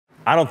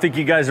I don't think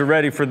you guys are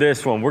ready for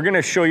this one. We're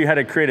gonna show you how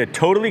to create a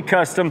totally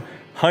custom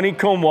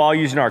honeycomb wall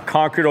using our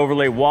concrete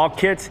overlay wall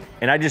kits.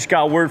 And I just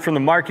got word from the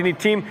marketing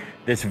team,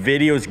 this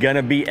video is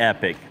gonna be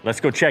epic. Let's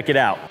go check it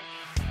out.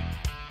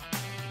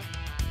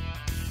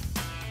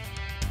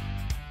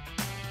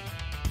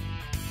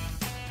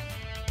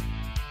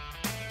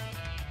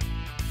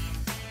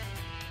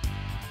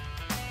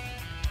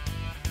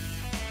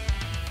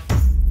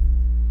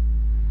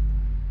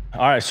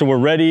 All right, so we're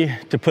ready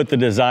to put the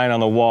design on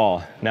the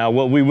wall. Now,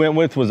 what we went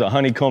with was a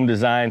honeycomb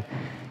design,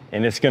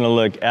 and it's gonna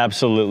look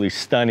absolutely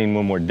stunning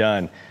when we're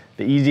done.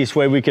 The easiest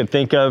way we could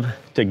think of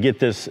to get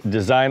this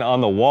design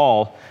on the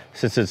wall,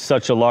 since it's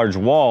such a large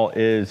wall,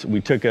 is we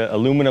took an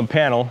aluminum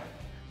panel.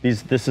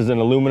 This is an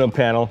aluminum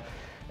panel.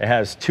 It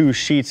has 2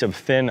 sheets of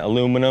thin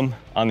aluminum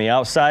on the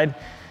outside,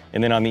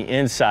 and then on the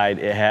inside,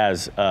 it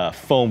has a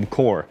foam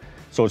core.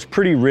 So it's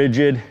pretty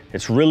rigid,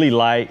 it's really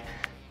light,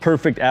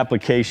 perfect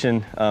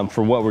application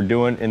for what we're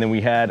doing. And then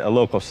we had a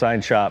local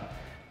sign shop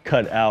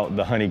cut out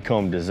the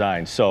honeycomb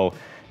design. So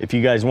if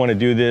you guys want to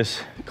do this,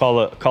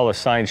 call a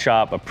sign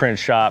shop, a print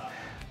shop.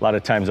 A lot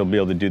of times they'll be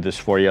able to do this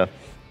for you.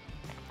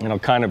 And I'll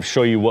kind of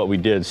show you what we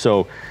did.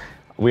 So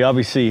we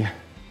obviously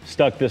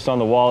stuck this on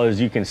the wall. As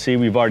you can see,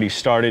 we've already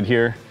started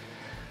here.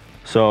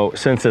 So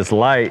since it's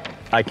light,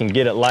 I can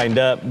get it lined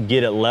up,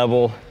 get it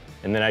level,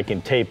 and then I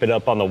can tape it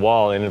up on the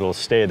wall and it'll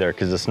stay there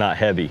because it's not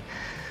heavy.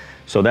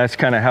 So that's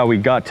kind of how we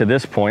got to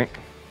this point.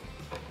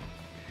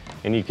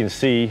 And you can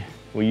see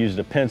we used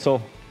a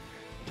pencil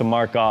to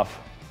mark off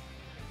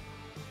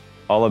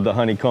all of the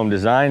honeycomb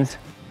designs.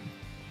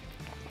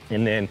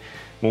 And then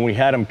when we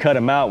had them cut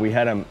them out, we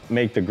had them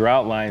make the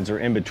grout lines, or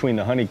in between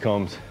the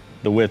honeycombs,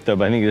 the width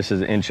of, I think this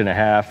is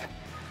 1.5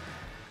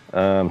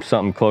 inches,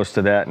 something close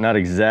to that, not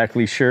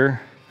exactly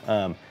sure.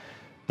 But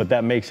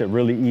that makes it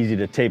really easy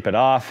to tape it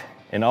off.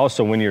 And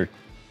also when you're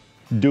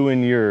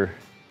doing your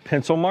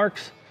pencil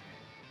marks,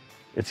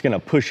 it's gonna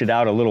push it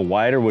out a little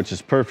wider, which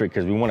is perfect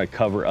because we wanna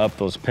cover up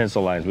those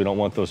pencil lines. We don't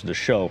want those to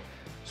show.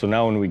 So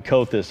now when we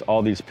coat this,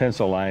 all these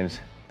pencil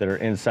lines that are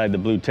inside the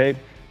blue tape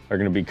are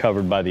gonna be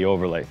covered by the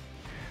overlay.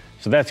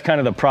 So that's kind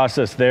of the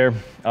process there.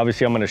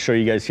 Obviously, I'm gonna show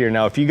you guys here.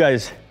 Now, if you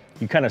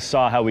kind of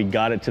saw how we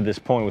got it to this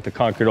point with the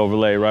concrete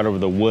overlay right over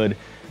the wood.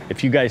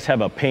 If you guys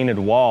have a painted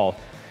wall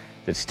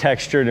that's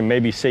textured, and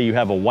maybe say you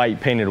have a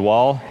white painted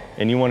wall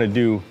and you wanna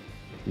do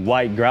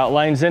white grout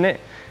lines in it,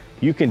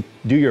 you can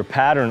do your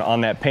pattern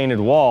on that painted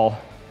wall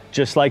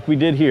just like we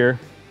did here.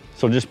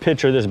 So just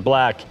picture this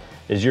black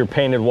as your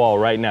painted wall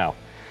right now.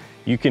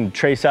 You can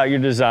trace out your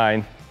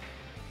design,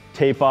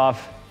 tape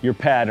off your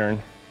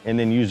pattern, and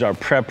then use our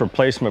prep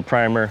replacement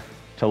primer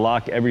to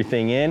lock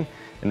everything in.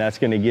 And that's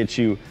gonna get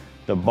you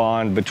the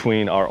bond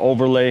between our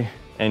overlay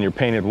and your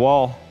painted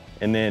wall.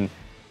 And then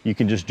you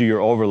can just do your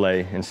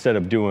overlay instead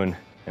of doing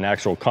an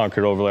actual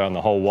concrete overlay on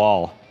the whole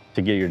wall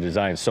to get your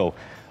design. So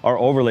our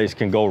overlays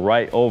can go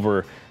right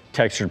over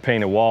textured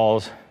painted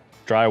walls,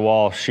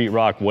 drywall,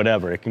 sheetrock,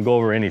 whatever. It can go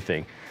over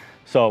anything.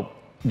 So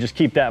just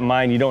keep that in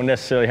mind. You don't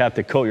necessarily have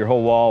to coat your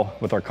whole wall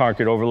with our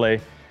concrete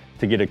overlay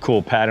to get a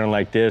cool pattern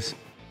like this.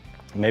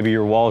 Maybe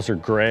your walls are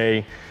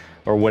gray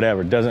or whatever.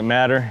 It doesn't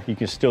matter. You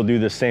can still do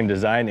the same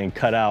design and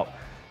cut out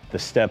the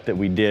step that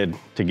we did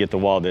to get the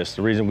wall this.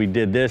 The reason we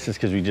did this is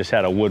because we just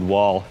had a wood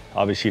wall.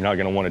 Obviously, you're not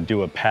gonna wanna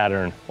do a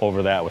pattern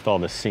over that with all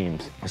the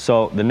seams.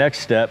 So the next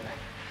step,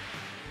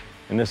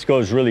 and this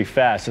goes really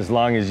fast as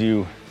long as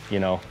you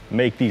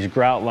make these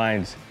grout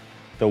lines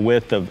the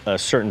width of a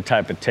certain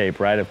type of tape,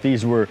 right? If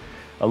these were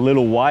a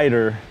little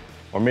wider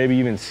or maybe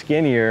even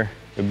skinnier,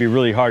 it'd be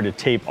really hard to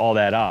tape all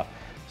that off.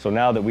 So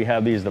now that we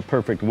have these the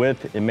perfect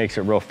width, it makes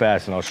it real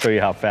fast, and I'll show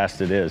you how fast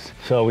it is.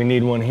 So we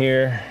need one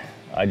here.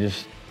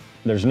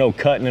 There's no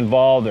cutting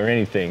involved or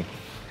anything.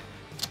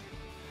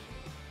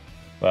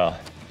 Well,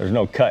 there's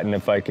no cutting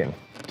if I can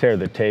tear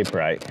the tape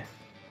right.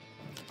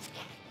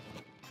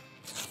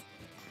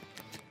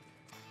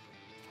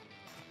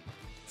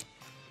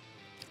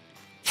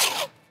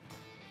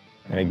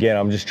 And again,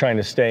 I'm just trying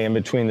to stay in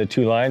between the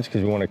 2 lines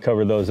because we want to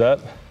cover those up.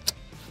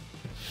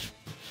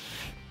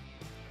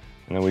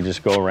 And then we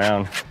just go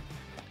around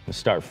and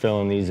start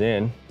filling these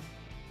in.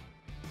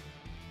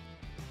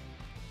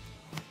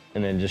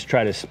 And then just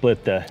try to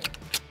split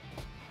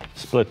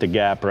the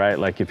gap, right?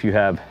 Like if you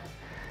have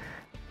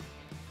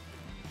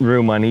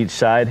room on each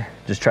side,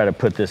 just try to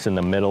put this in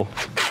the middle.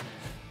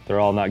 They're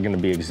all not going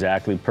to be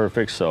exactly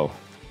perfect, so.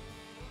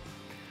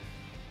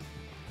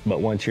 But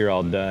once you're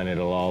all done,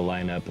 it'll all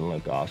line up and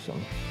look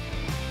awesome.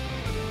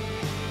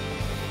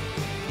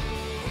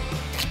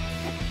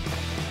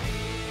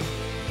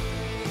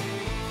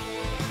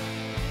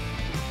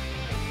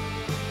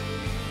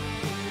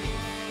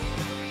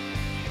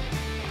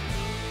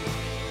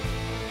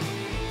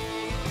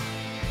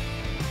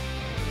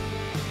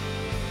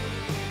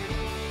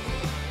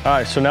 All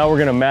right, so now we're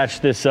gonna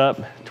match this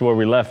up to where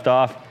we left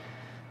off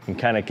and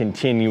kind of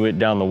continue it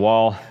down the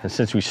wall. And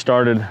since we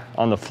started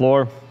on the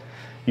floor,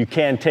 you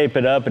can tape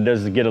it up. It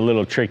does get a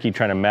little tricky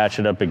trying to match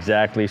it up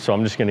exactly. So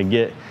I'm just gonna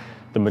get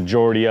the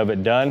majority of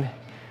it done,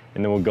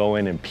 and then we'll go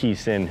in and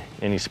piece in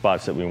any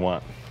spots that we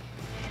want.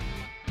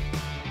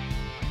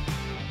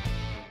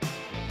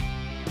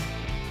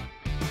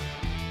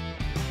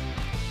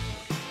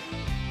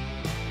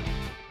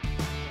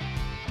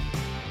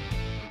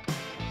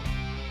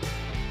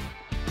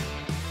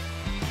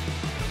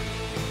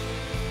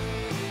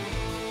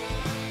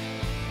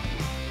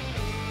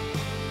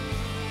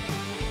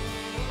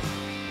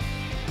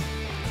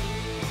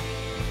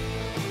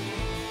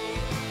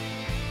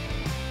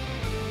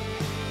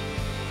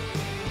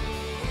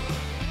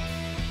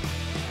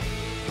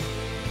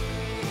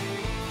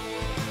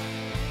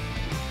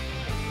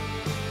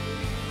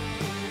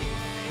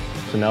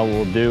 So now what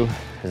we'll do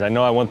is, I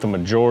know I want the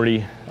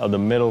majority of the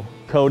middle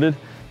coated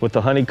with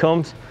the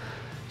honeycombs.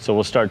 So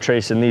we'll start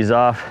tracing these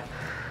off.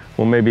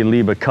 We'll maybe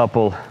leave a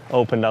couple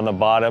opened on the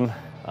bottom,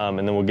 and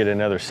then we'll get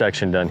another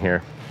section done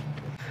here.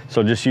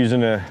 So just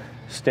using a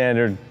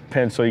standard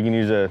pencil, you can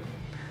use a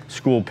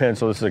school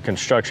pencil. This is a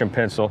construction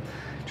pencil.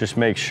 Just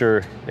make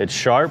sure it's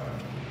sharp.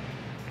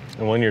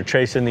 And when you're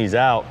tracing these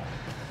out,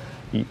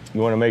 you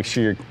want to make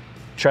sure you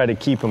try to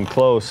keep them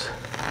close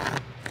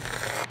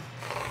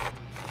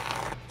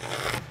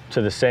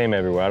to the same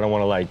everywhere. I don't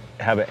want to like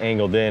have it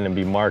angled in and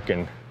be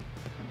marking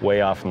way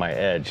off my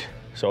edge.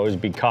 So always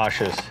be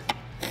cautious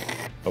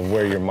of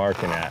where you're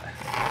marking at.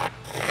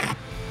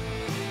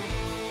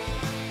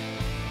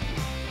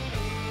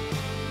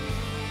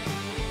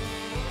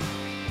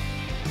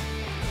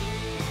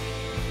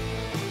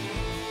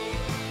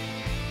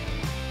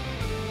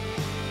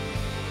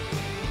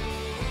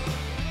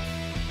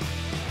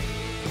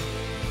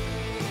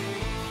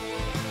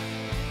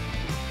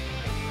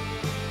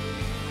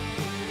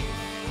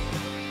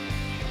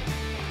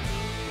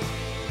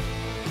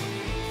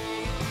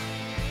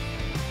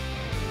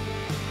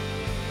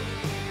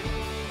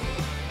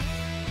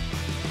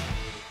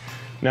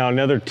 Now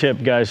another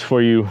tip, guys,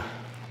 for you,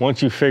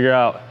 once you figure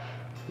out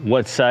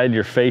what side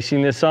you're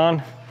facing this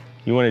on,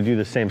 you want to do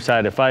the same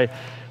side. If I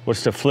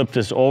was to flip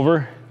this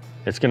over,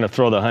 it's going to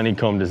throw the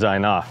honeycomb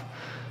design off.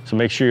 So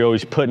make sure you're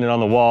always putting it on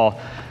the wall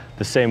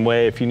the same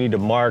way. If you need to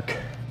mark,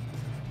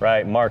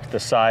 right, mark the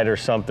side or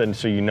something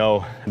so you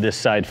know this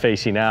side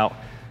facing out,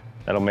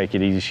 that'll make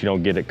it easy so you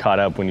don't get it caught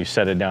up when you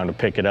set it down to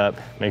pick it up.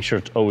 Make sure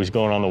it's always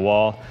going on the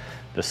wall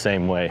the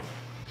same way.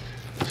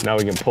 So now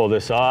we can pull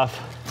this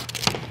off.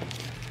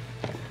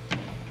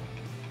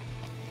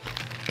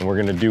 And we're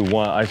gonna do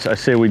one, I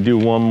say we do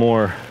one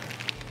more,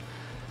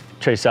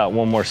 trace out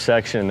one more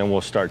section, and then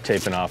we'll start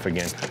taping off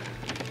again.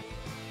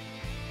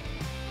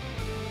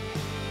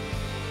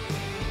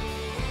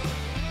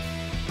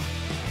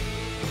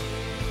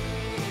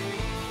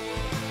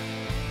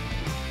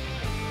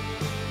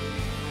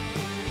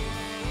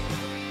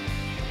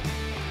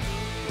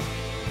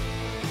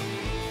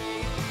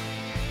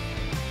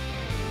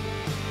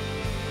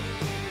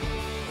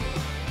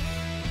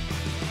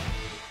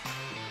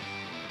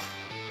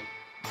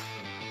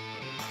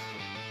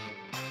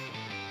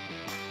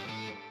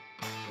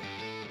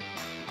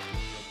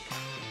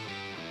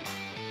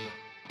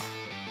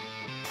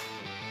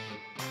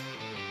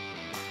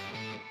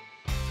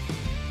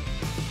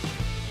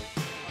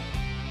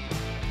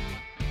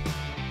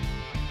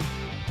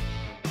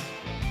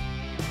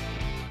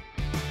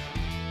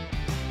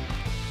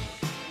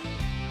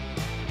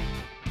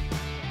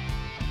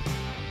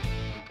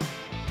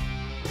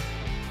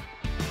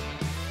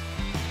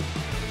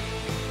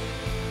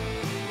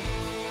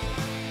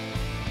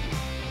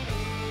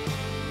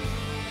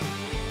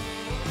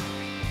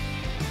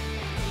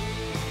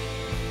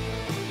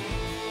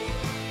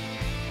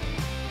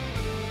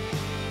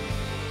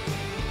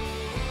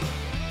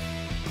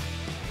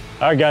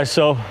 All right, guys,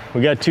 so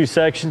we got two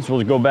sections.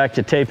 We'll go back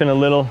to taping a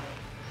little.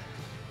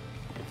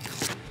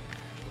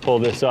 Pull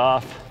this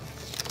off.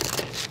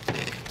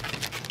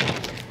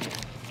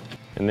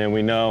 And then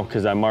we know,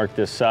 because I marked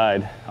this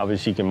side,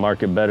 obviously you can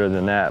mark it better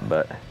than that,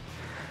 but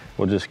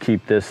we'll just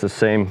keep this the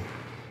same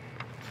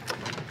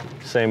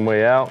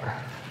way out.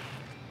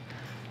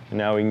 And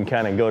now we can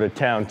kind of go to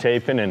town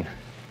taping, and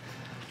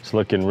it's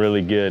looking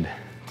really good.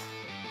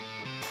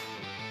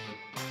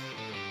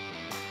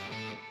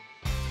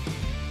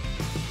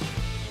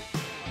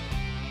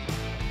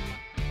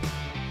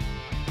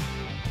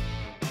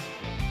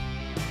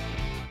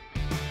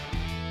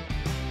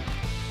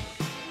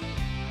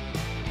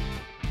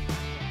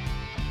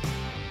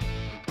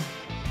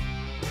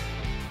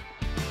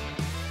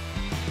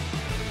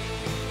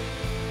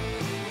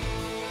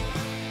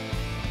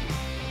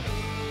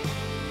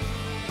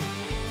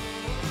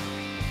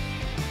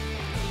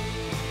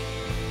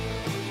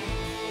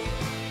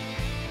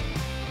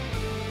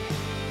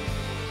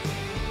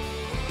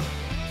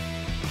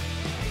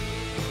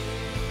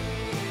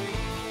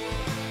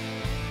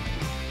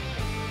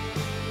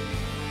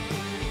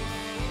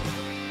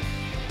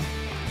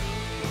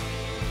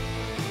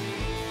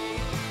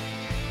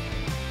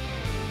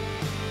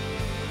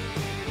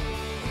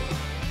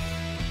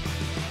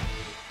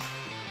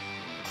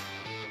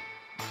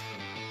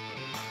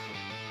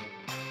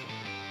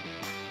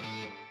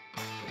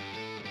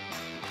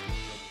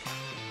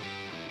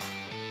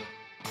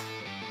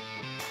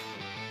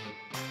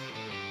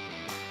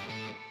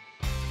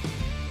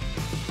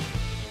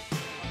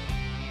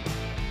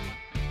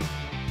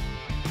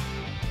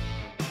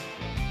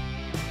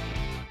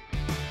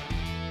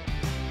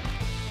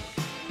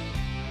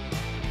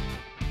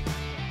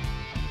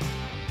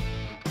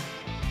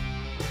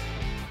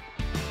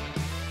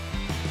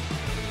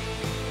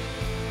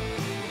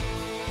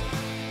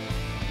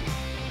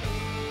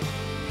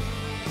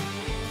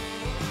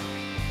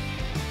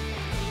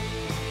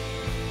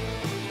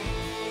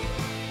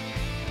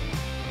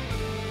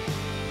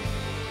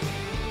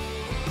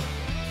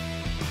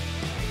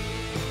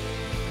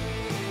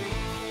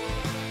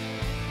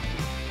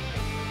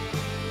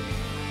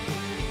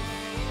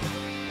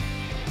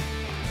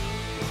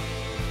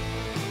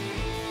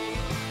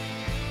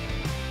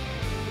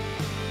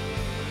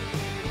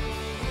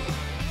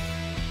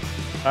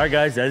 All right,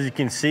 guys, as you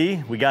can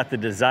see, we got the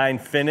design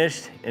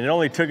finished, and it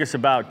only took us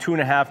about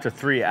 2.5 to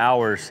 3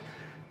 hours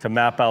to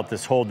map out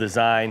this whole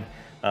design.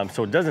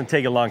 So it doesn't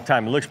take a long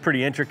time. It looks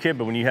pretty intricate,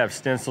 but when you have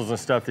stencils and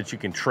stuff that you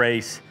can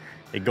trace,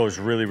 it goes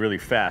really, really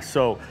fast.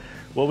 So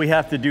what we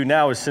have to do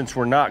now is, since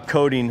we're not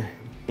coating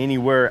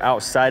anywhere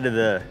outside of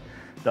the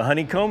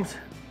honeycombs,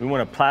 we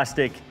want to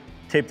plastic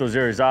tape those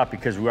areas off,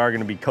 because we are going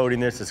to be coating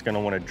this. It's going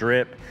to want to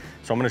drip.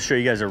 So I'm going to show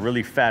you guys a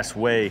really fast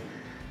way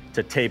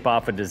to tape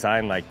off a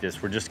design like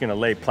this. We're just going to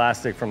lay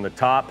plastic from the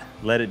top,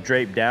 let it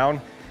drape down,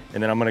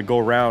 and then I'm going to go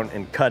around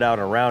and cut out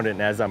around it.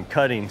 And as I'm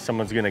cutting,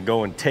 someone's going to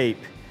go and tape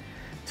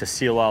to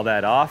seal all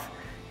that off.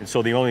 And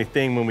so the only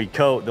thing when we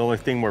coat, the only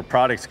thing where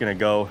product's going to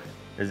go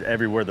is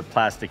everywhere the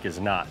plastic is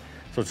not.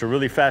 So it's a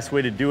really fast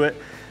way to do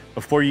it.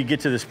 Before you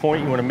get to this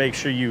point, you want to make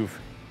sure you've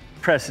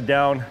pressed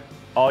down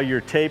all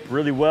your tape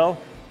really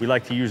well. We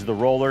like to use the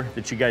roller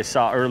that you guys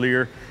saw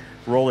earlier.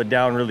 Roll it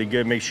down really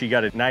good. Make sure you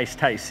got a nice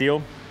tight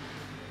seal.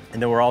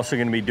 And then we're also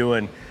going to be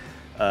doing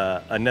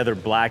another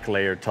black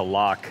layer to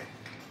lock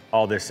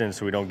all this in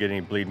so we don't get any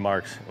bleed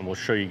marks. And we'll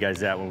show you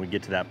guys that when we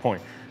get to that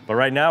point. But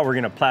right now we're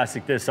going to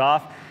plastic this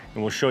off,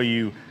 and we'll show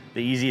you the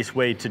easiest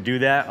way to do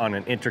that on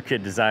an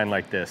intricate design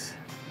like this.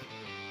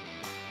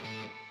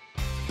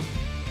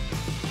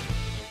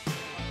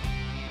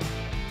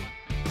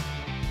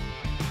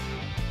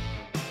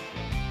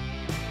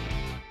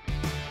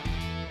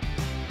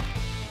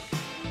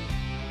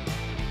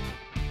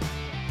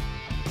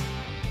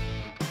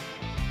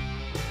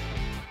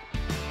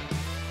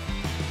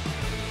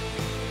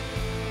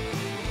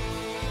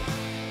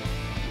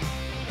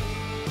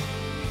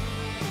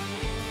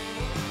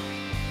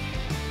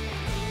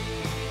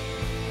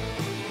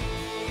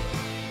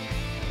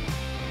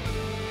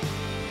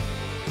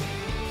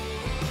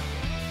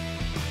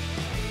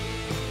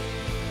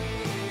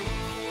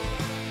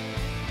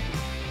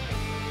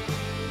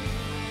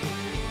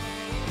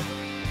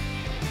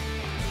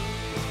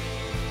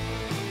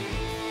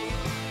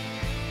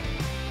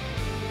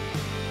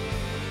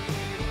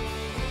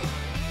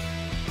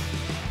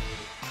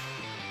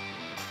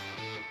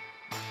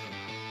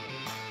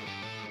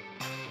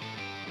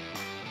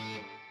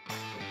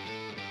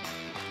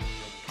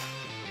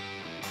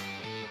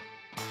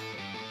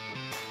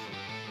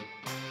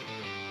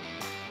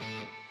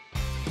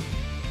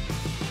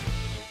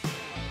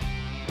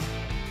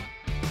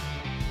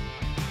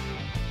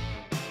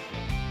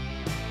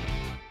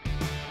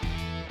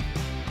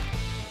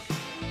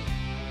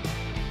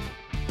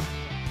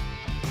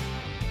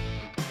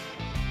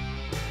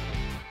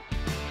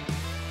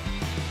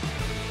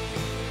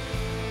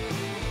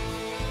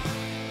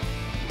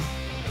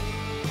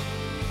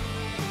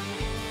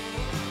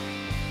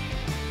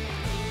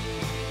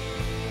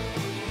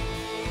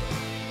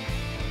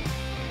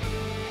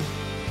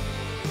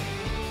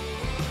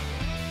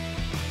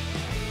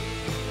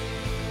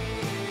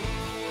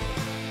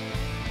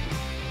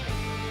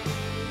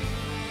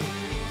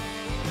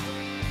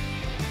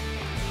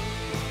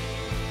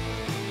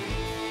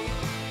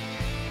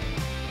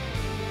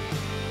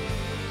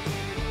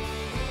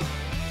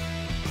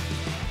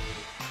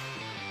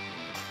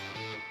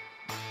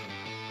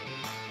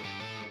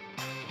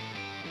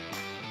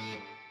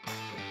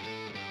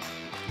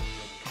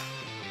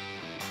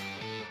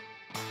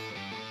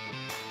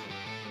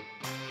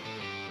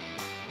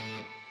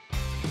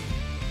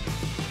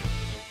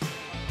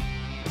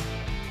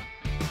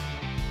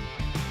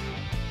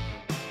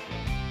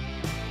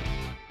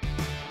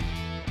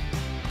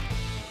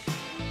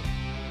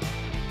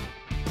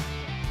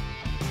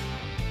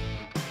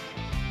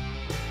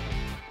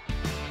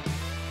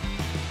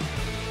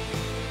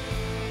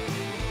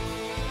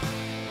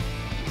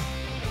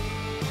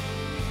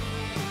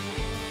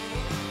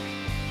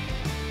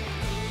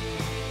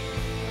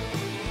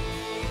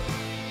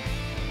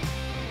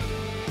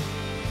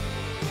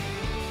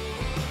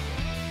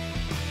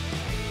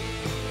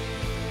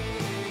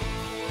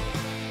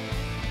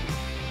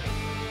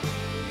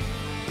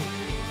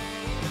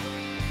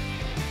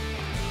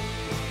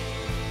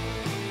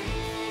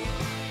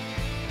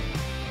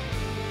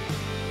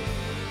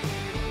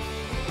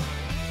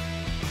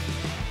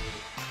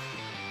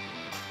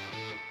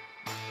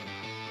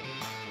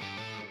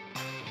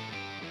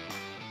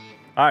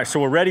 All right,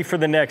 so we're ready for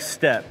the next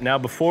step. Now,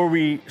 before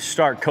we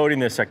start coating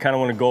this, I kind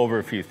of want to go over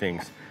a few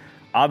things.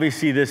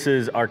 Obviously, this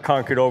is our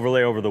concrete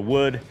overlay over the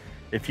wood.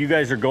 If you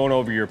guys are going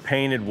over your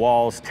painted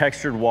walls,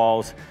 textured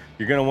walls,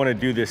 you're going to want to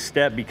do this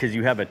step because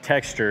you have a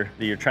texture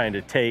that you're trying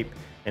to tape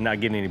and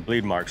not get any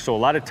bleed marks. So a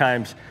lot of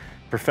times,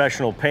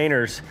 professional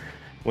painters,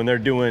 when they're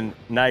doing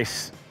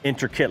nice,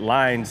 intricate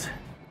lines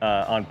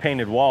on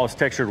painted walls,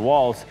 textured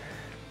walls,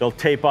 they'll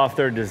tape off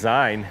their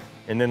design,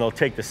 and then they'll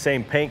take the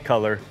same paint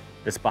color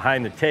that's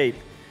behind the tape,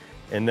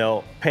 and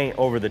they'll paint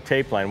over the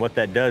tape line. What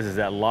that does is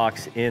that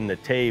locks in the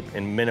tape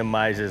and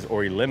minimizes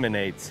or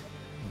eliminates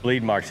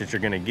bleed marks that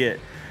you're gonna get.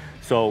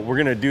 So we're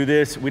gonna do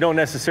this. We don't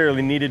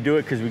necessarily need to do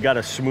it because we got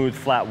a smooth,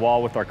 flat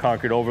wall with our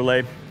concrete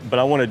overlay, but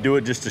I wanna do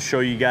it just to show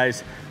you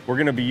guys. We're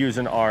gonna be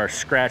using our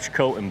scratch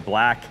coat in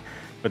black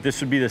but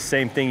this would be the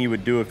same thing you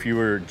would do if you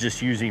were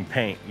just using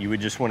paint. You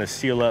would just want to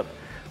seal up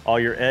all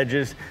your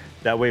edges.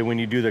 That way when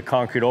you do the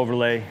concrete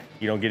overlay,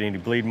 you don't get any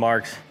bleed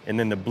marks. And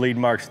then the bleed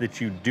marks that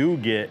you do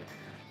get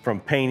from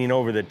painting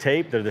over the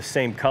tape, they're the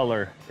same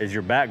color as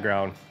your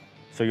background,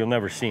 so you'll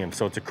never see them.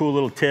 So it's a cool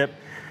little tip,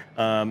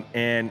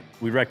 and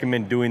we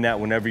recommend doing that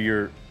whenever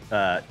you're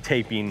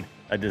taping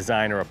a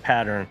design or a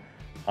pattern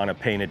on a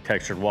painted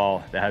textured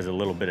wall that has a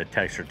little bit of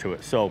texture to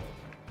it. So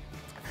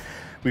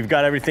we've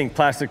got everything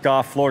plasticed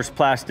off, floor's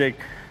plastic.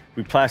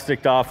 We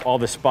plasticed off all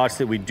the spots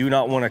that we do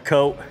not want to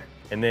coat.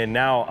 And then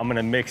now I'm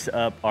gonna mix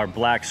up our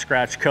black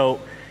scratch coat,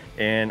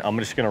 and I'm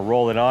just gonna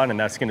roll it on, and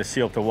that's gonna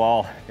seal up the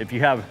wall. If you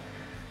have,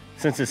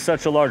 since it's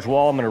such a large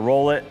wall, I'm gonna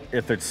roll it.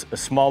 If it's a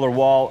smaller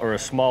wall or a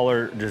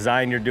smaller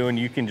design you're doing,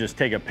 you can just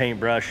take a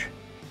paintbrush,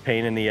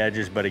 paint in the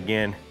edges, but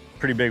again,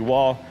 pretty big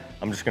wall,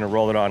 I'm just gonna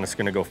roll it on, it's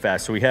gonna go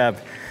fast. So we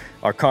have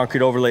our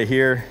concrete overlay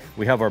here,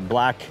 we have our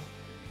black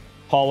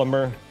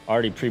polymer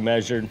already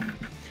pre-measured,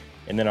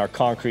 and then our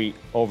concrete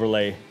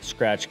overlay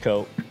scratch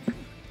coat.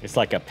 It's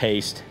like a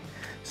paste.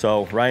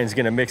 So Ryan's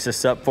gonna mix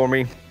this up for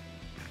me,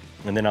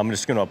 and then I'm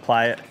just gonna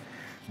apply it,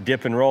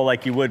 dip and roll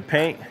like you would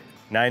paint,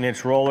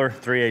 9-inch roller,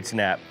 3/8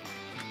 nap.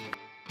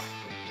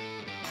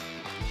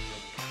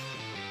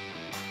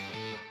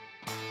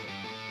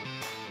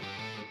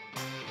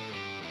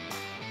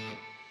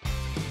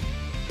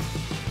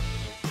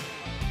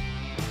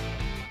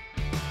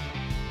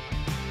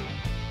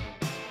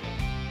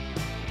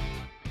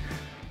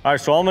 All right,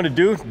 so all I'm gonna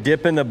do,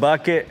 dip in the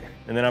bucket,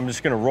 and then I'm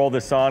just gonna roll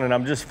this on, and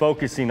I'm just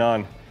focusing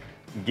on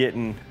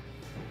getting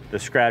the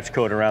scratch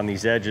coat around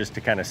these edges to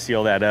kind of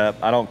seal that up.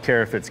 I don't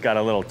care if it's got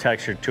a little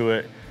texture to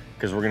it,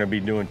 because we're gonna be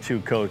doing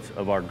 2 coats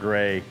of our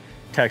gray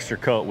texture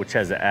coat, which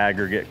has an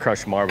aggregate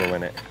crushed marble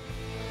in it.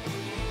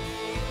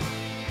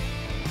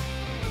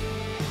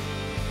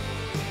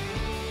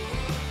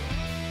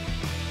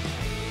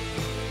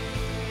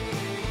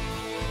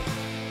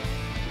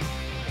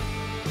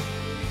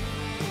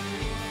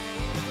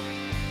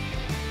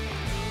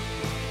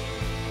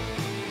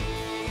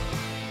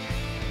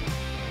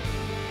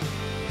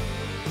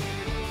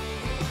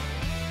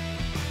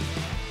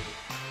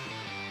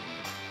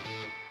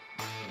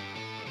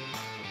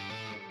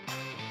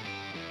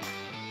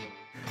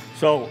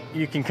 So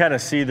you can kind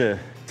of see the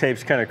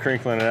tape's kind of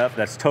crinkling it up.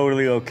 That's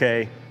totally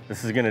okay.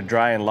 This is gonna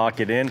dry and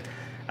lock it in.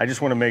 I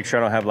just wanna make sure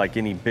I don't have like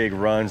any big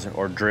runs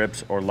or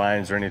drips or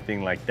lines or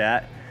anything like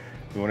that.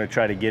 We wanna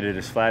try to get it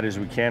as flat as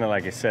we can. And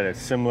like I said,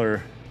 it's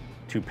similar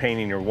to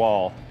painting your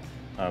wall,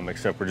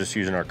 except we're just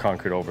using our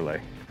concrete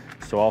overlay.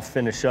 So I'll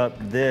finish up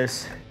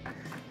this,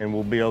 and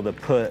we'll be able to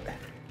put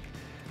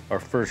our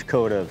first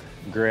coat of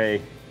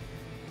gray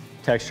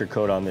texture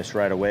coat on this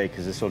right away,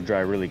 because this will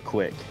dry really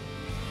quick.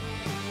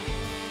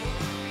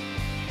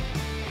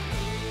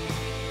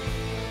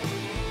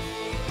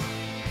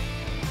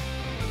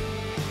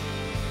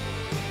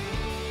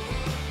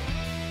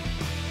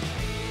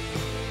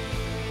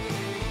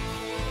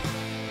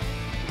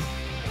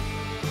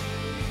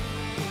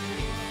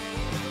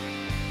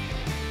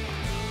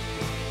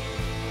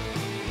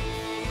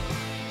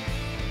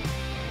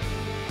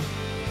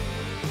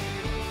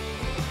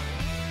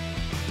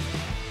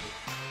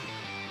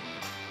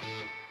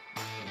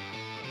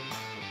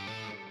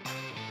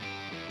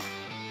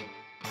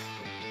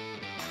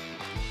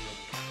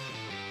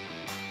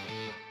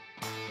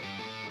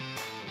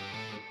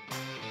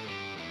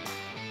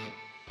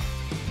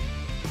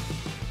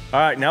 All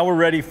right, now we're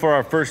ready for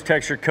our first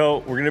texture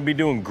coat. We're gonna be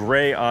doing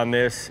gray on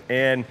this,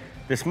 and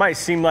this might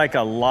seem like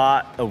a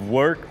lot of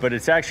work, but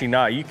it's actually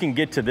not. You can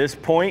get to this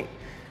point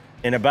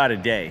in about a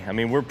day. I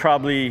mean, we're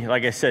probably,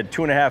 like I said,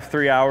 2.5,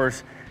 3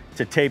 hours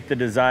to tape the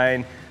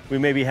design. We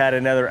maybe had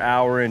another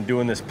hour in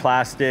doing this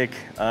plastic,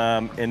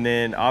 and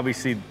then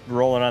obviously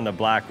rolling on the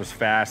black was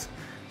fast.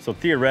 So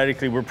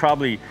theoretically, we're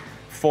probably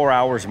 4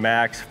 hours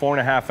max,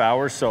 4.5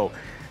 hours. So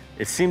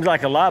it seems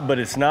like a lot, but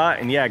it's not.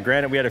 And yeah,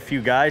 granted, we had a few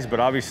guys, but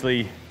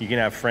obviously you can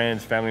have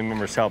friends, family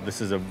members help.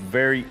 This is a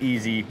very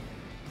easy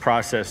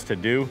process to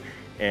do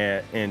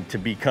and to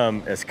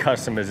become as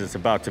custom as it's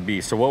about to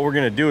be. So what we're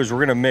gonna do is we're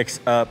gonna mix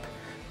up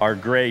our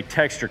gray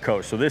texture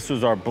coat. So this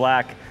was our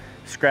black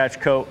scratch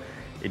coat.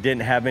 It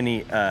didn't have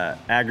any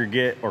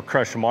aggregate or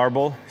crushed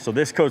marble. So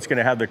this coat's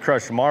gonna have the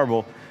crushed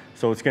marble,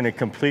 so it's gonna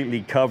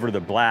completely cover the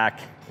black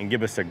and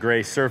give us a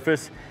gray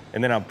surface.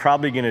 And then I'm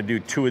probably gonna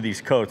do 2 of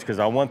these coats, because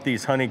I want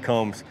these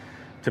honeycombs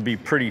to be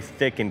pretty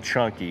thick and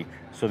chunky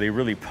so they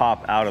really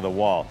pop out of the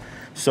wall.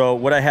 So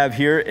what I have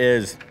here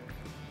is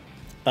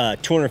a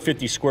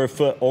 250 square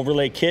foot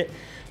overlay kit.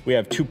 We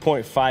have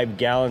 2.5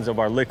 gallons of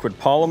our liquid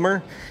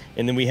polymer,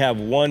 and then we have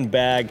 1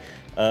 bag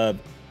of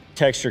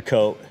texture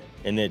coat,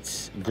 and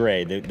it's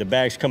gray. The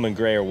bags come in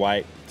gray or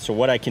white. So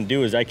what I can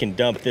do is I can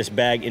dump this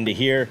bag into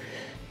here.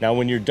 Now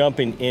when you're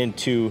dumping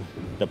into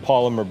the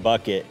polymer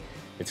bucket,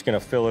 it's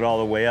gonna fill it all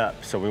the way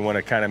up. So we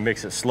wanna kind of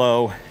mix it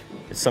slow.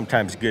 It's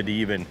sometimes good to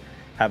even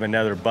have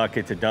another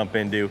bucket to dump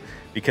into,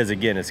 because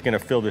again, it's gonna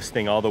fill this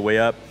thing all the way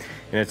up.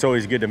 And it's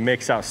always good to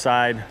mix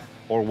outside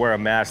or wear a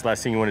mask.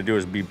 Last thing you wanna do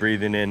is be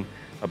breathing in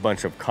a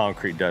bunch of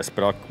concrete dust.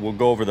 But we'll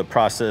go over the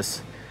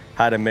process,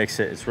 how to mix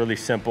it. It's really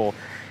simple.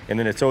 And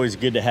then it's always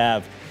good to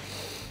have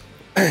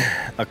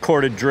a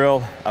corded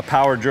drill, a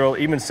power drill,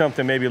 even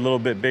something maybe a little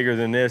bit bigger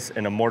than this,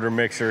 and a mortar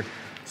mixer.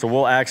 So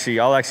I'll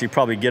actually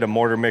probably get a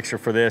mortar mixer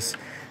for this.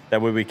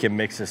 That way we can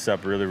mix this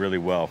up really, really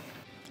well.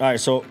 All right,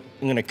 so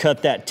I'm gonna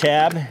cut that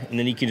tab, and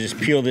then you can just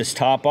peel this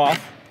top off.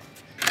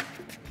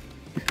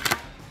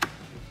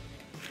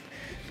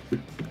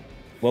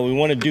 What we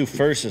wanna do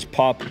first is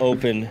pop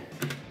open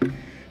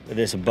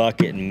this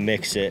bucket and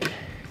mix it,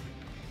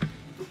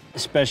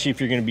 especially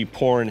if you're gonna be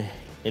pouring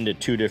into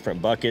 2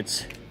 different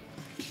buckets.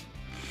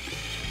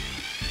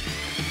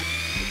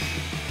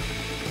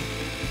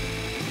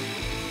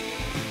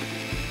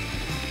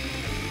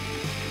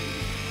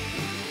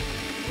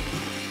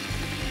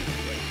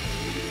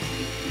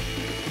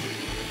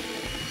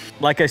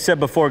 Like I said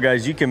before,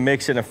 guys, you can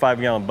mix in a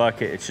 5-gallon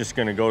bucket. It's just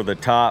gonna go to the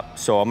top.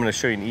 So I'm gonna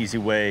show you an easy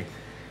way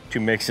to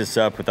mix this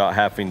up without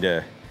having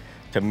to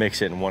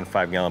mix it in 1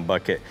 5-gallon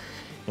bucket.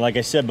 And like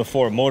I said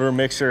before, a motor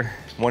mixer,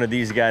 one of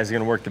these guys is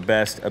gonna work the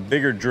best. A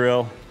bigger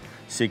drill,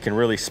 so you can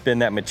really spin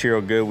that material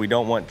good. We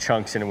don't want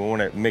chunks in it. We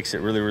wanna mix it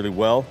really, really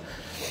well.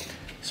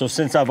 So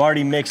since I've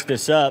already mixed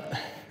this up,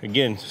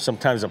 again,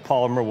 sometimes a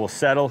polymer will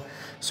settle.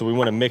 So we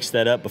wanna mix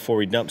that up before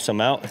we dump some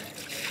out.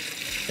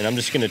 And I'm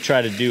just gonna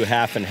try to do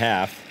half and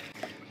half.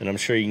 And I'm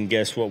sure you can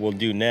guess what we'll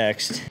do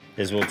next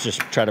is we'll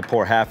just try to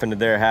pour half into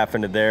there, half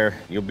into there.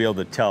 You'll be able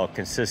to tell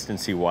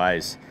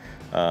consistency-wise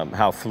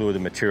how fluid the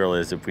material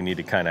is if we need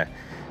to kind of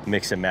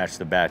mix and match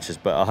the batches.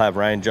 But I'll have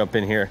Ryan jump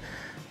in here,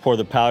 pour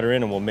the powder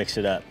in, and we'll mix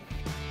it up.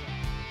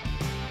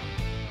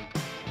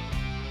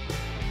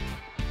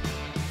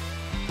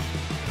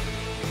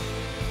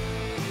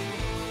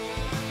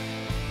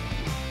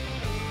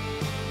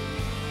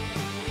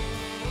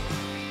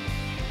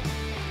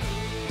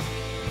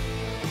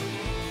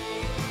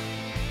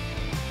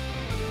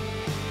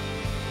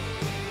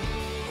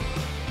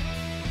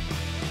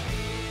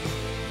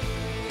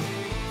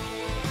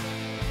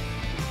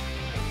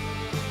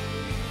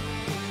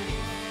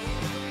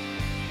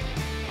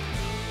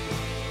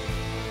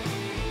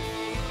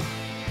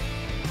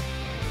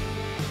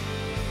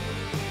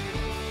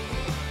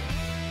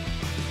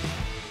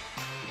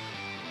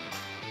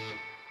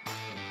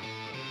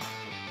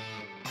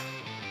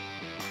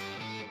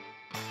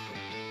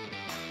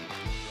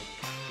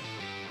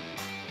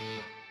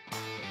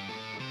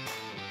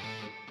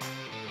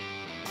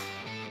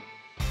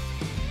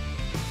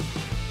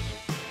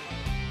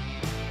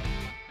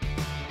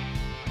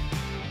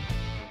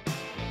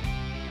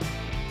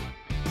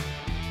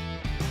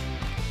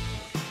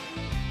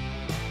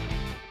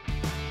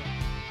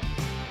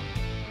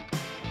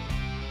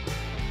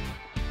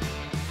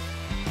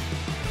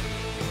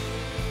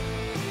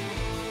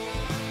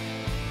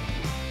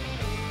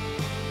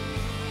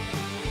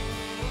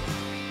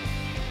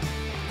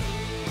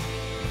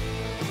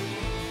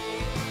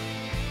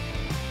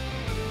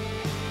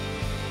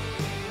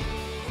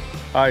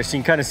 All right, so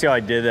you can kind of see how I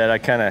did that. I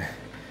kind of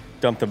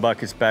dumped the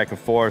buckets back and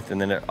forth,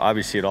 and then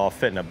obviously it all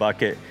fit in a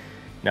bucket.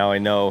 Now I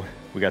know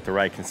we got the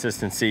right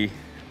consistency.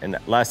 And the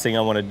last thing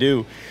I want to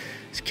do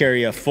is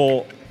carry a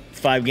full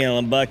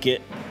 5-gallon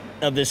bucket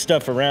of this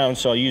stuff around.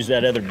 So I'll use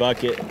that other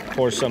bucket,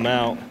 pour some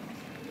out,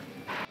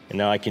 and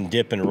now I can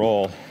dip and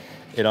roll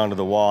it onto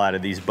the wall out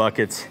of these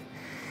buckets.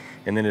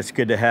 And then it's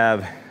good to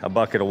have a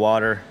bucket of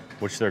water,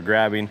 which they're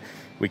grabbing.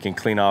 We can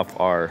clean off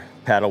our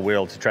paddle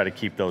wheel to try to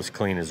keep those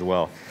clean as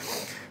well.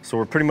 So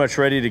we're pretty much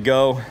ready to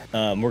go.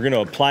 We're gonna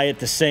apply it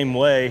the same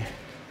way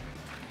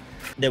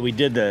that we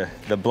did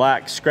the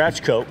black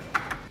scratch coat,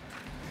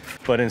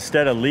 but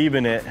instead of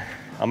leaving it,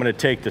 I'm gonna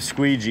take the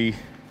squeegee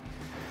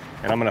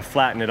and I'm gonna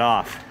flatten it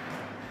off.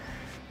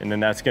 And then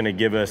that's gonna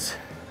give us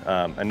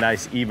a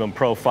nice even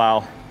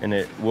profile, and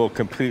it will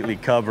completely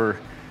cover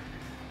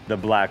the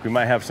black. We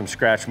might have some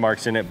scratch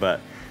marks in it, but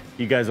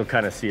you guys will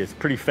kind of see it's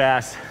pretty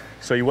fast.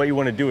 So what you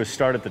wanna do is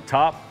start at the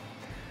top,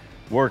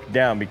 work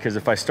down, because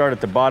if I start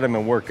at the bottom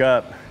and work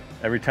up,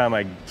 every time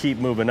I keep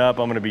moving up,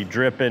 I'm gonna be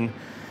dripping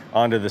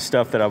onto the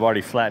stuff that I've already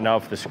flattened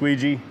off with the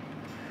squeegee.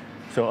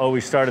 So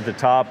always start at the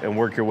top and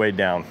work your way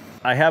down.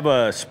 I have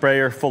a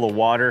sprayer full of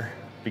water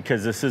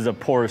because this is a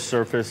porous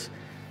surface.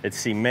 It's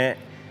cement.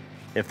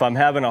 If I'm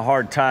having a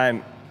hard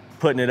time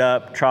putting it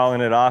up,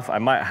 troweling it off, I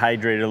might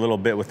hydrate it a little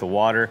bit with the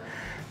water.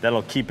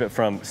 That'll keep it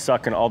from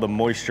sucking all the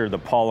moisture, the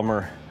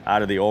polymer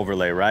out of the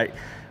overlay, right?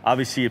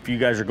 Obviously, if you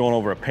guys are going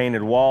over a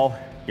painted wall,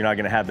 you're not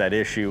gonna have that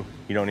issue.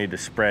 You don't need to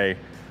spray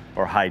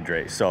or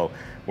hydrate. So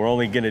we're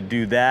only gonna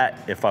do that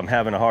if I'm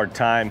having a hard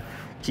time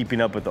keeping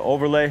up with the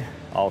overlay.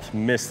 I'll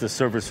mist the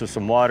surface with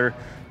some water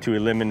to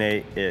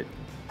eliminate it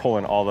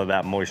pulling all of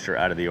that moisture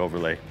out of the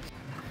overlay.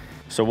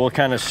 So we'll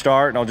kind of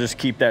start, and I'll just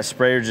keep that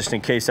sprayer just in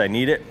case I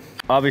need it.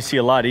 Obviously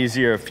a lot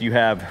easier if you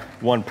have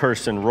one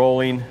person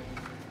rolling,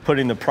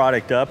 putting the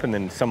product up, and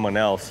then someone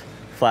else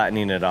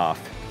flattening it off.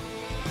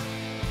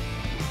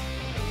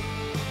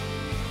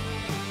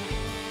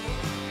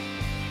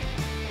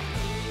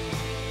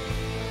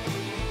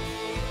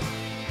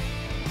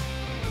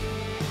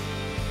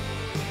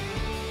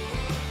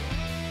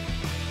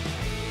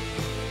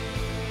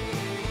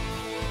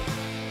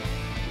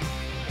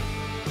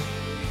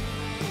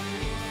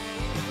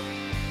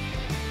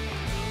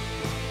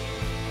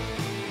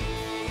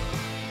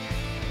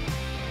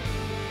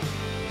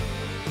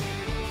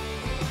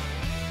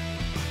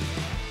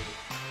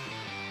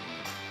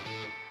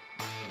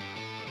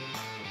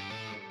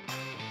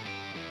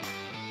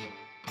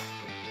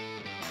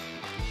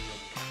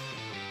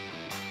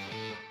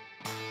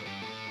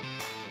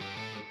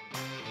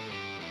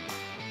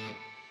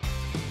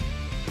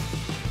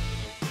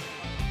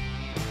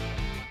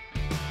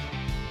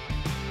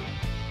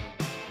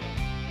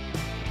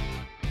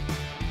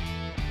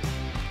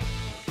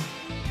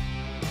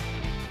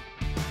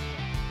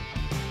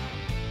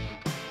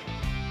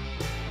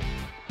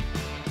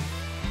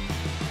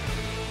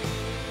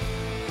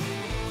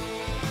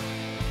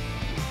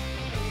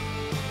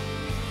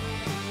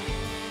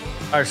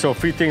 All right, so a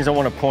few things I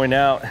want to point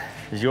out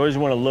is you always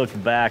want to look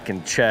back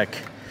and check.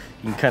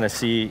 You can kind of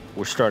see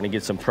we're starting to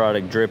get some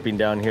product dripping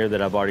down here that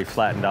I've already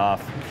flattened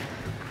off.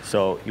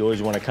 So you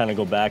always want to kind of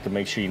go back and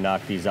make sure you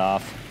knock these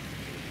off.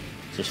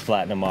 Just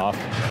flatten them off.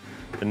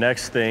 The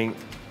next thing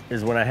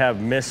is when I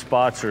have missed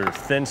spots or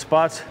thin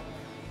spots,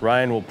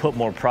 Ryan will put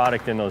more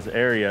product in those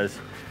areas,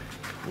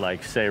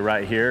 like say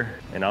right here,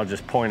 and I'll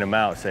just point them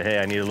out, say, hey,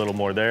 I need a little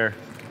more there.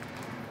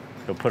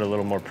 He'll put a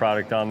little more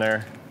product on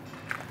there,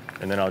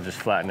 and then I'll just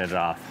flatten it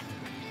off.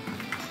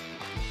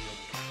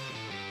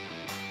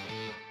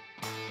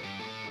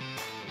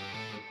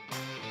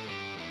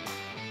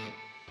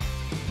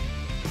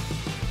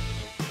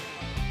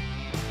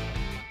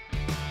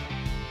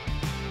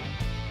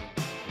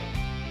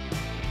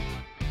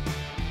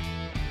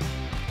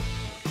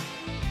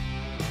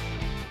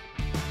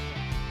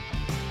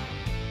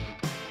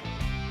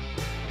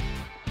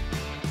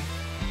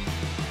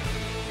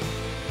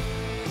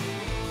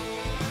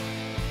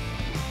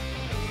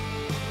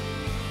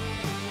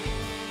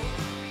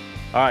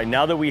 All right,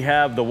 now that we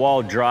have the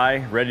wall dry,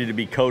 ready to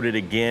be coated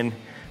again,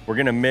 we're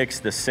gonna mix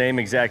the same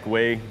exact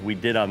way we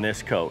did on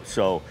this coat.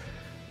 So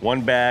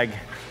 1 bag,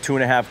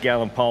 2.5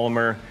 gallon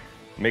polymer,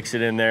 mix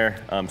it in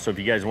there. So if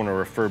you guys wanna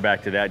refer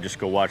back to that, just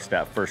go watch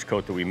that first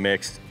coat that we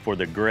mixed for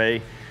the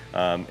gray,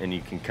 and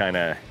you can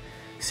kinda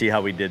see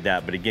how we did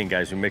that. But again,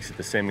 guys, we mix it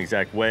the same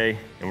exact way,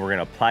 and we're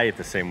gonna apply it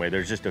the same way.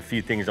 There's just a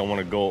few things I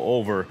wanna go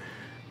over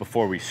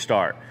before we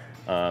start.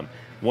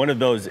 One of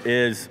those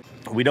is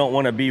we don't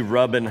want to be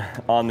rubbing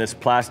on this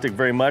plastic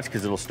very much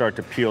because it'll start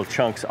to peel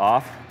chunks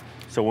off.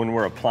 So when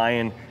we're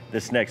applying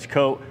this next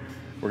coat,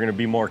 we're going to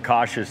be more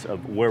cautious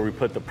of where we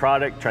put the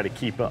product, try to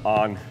keep it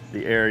on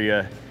the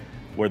area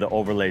where the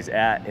overlay's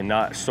at and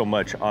not so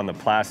much on the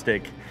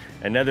plastic.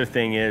 Another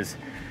thing is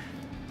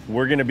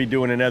we're going to be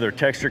doing another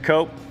texture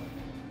coat.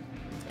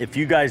 If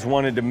you guys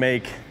wanted to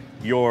make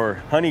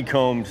your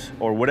honeycombs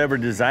or whatever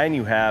design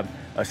you have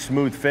a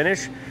smooth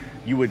finish,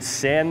 you would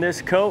sand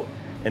this coat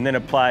and then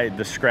apply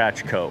the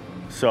scratch coat.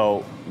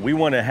 So we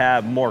want to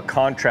have more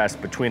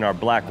contrast between our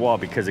black wall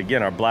because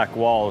again, our black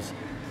wall's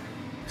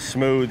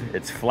smooth,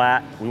 it's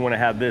flat. We want to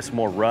have this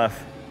more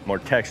rough, more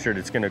textured.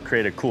 It's going to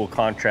create a cool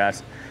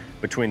contrast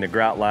between the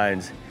grout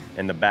lines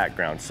and the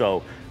background.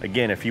 So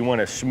again, if you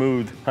want a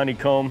smooth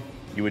honeycomb,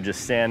 you would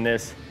just sand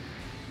this,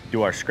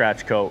 do our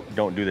scratch coat,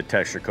 don't do the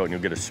texture coat, and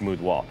you'll get a smooth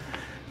wall.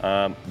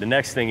 The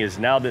next thing is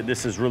now that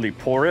this is really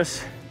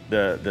porous,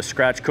 the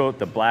scratch coat,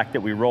 the black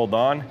that we rolled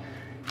on,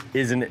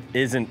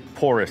 isn't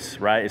porous,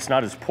 right? It's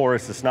not as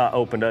porous, it's not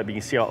opened up. You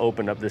can see how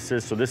opened up this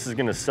is. So this is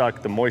gonna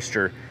suck the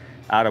moisture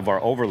out of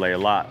our overlay a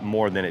lot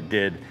more than it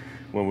did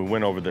when we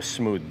went over the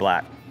smooth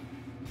black.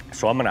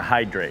 So I'm gonna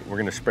hydrate. We're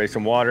gonna spray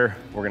some water.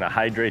 We're gonna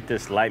hydrate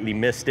this, lightly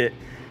mist it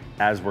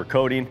as we're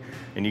coating.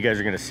 And you guys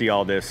are gonna see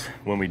all this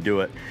when we do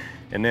it.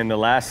 And then the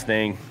last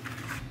thing,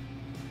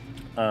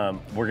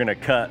 we're gonna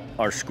cut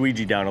our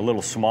squeegee down a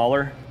little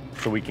smaller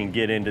so we can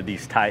get into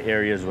these tight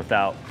areas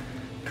without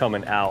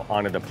coming out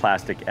onto the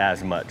plastic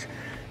as much.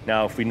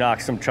 Now, if we knock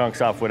some chunks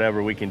off,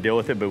 whatever, we can deal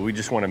with it, but we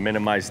just want to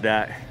minimize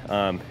that.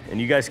 And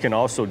you guys can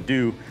also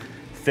do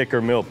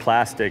thicker mill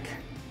plastic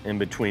in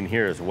between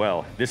here as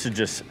well. This is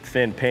just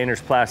thin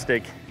painter's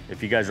plastic.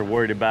 If you guys are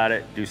worried about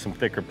it, do some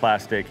thicker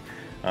plastic,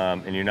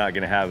 and you're not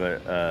going to have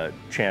a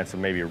chance of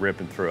maybe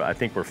ripping through it. I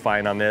think we're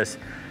fine on this,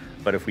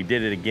 but if we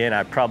did it again,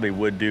 I probably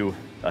would do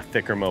a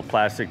thicker mill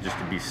plastic just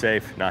to be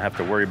safe, not have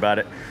to worry about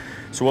it.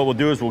 So what we'll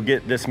do is we'll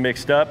get this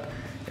mixed up,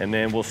 and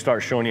then we'll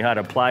start showing you how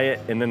to apply it.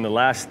 And then the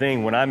last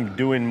thing, when I'm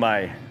doing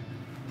my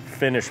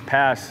finished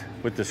pass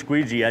with the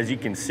squeegee, as you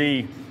can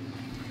see,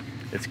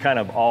 it's kind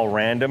of all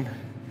random,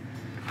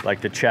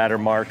 like the chatter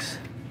marks.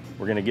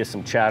 We're gonna get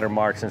some chatter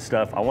marks and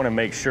stuff. I wanna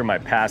make sure my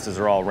passes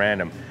are all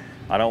random.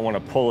 I don't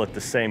wanna pull it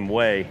the same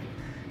way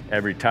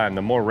every time.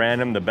 The more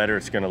random, the better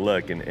it's gonna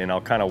look. And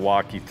I'll kind of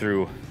walk you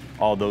through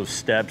all those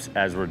steps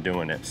as we're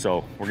doing it.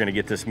 So we're gonna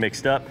get this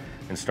mixed up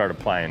and start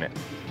applying it.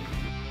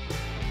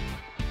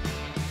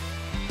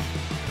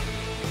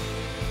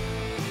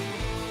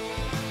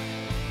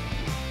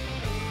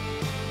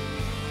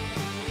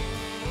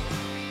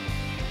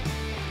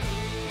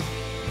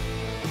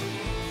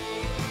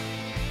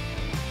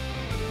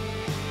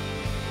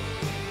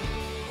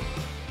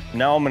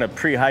 Now I'm gonna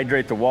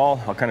pre-hydrate the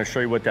wall. I'll kind of show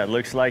you what that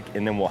looks like,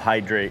 and then we'll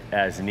hydrate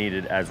as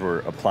needed as we're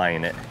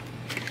applying it.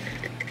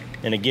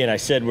 And again, I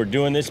said we're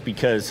doing this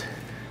because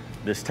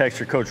this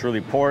texture coat's really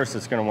porous.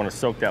 It's gonna wanna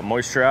soak that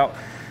moisture out.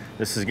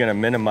 This is gonna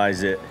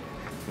minimize it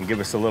and give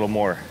us a little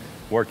more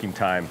working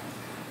time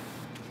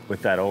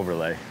with that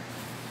overlay.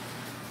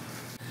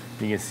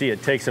 You can see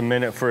it takes a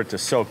minute for it to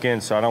soak in,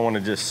 so I don't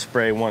wanna just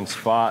spray one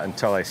spot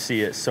until I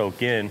see it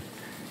soak in,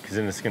 because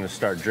then it's gonna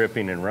start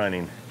dripping and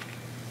running.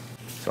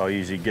 So I'll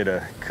usually get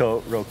a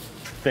coat, real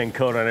thin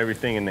coat on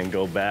everything, and then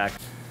go back.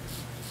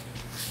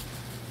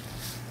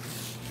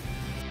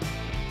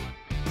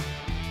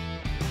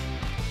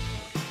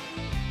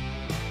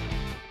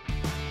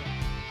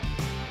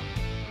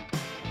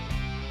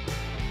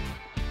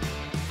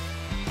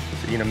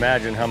 So you can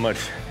imagine how much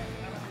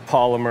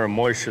polymer and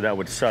moisture that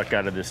would suck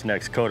out of this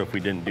next coat if we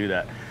didn't do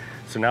that.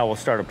 So now we'll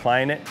start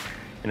applying it,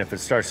 and if it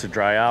starts to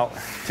dry out,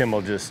 Tim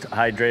will just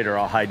hydrate, or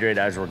I'll hydrate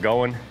as we're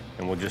going,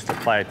 and we'll just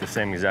apply it the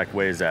same exact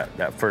way as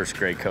that first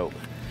gray coat.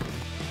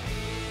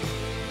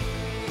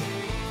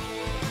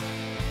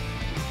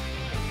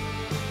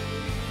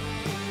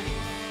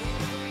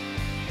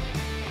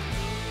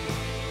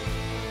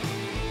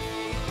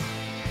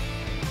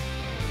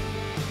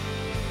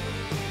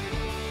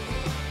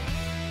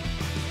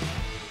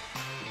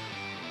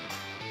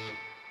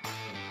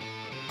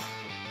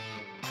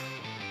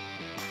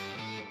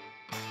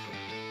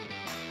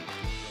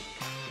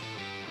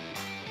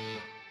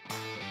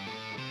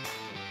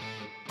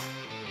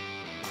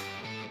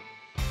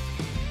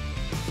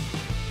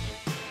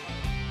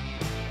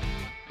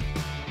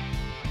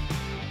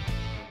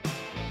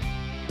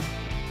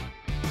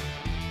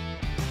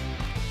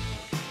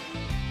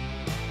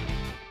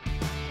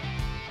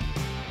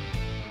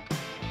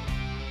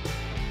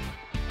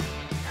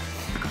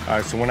 All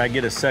right, so when I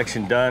get a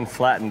section done,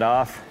 flattened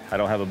off, I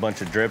don't have a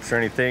bunch of drips or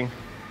anything,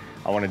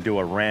 I want to do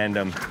a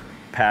random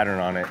pattern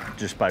on it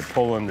just by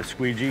pulling the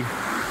squeegee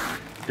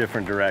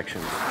different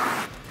directions.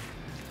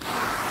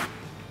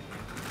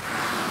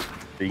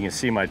 You can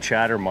see my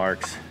chatter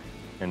marks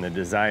and the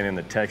design and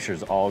the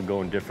textures all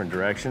go in different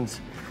directions.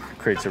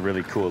 Creates a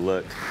really cool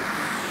look.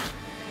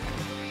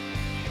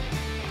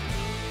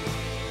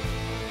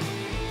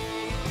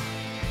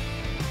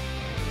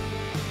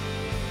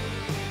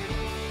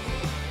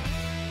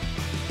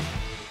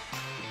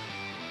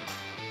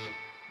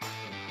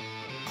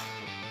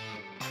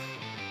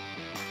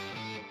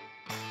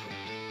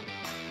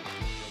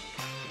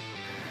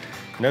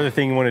 Another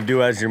thing you want to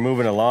do as you're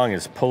moving along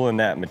is pulling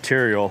that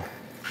material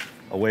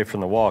away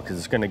from the wall, because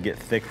it's going to get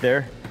thick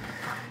there.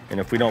 And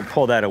if we don't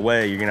pull that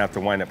away, you're going to have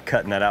to wind up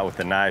cutting that out with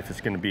a knife. It's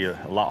going to be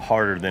a lot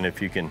harder than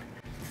if you can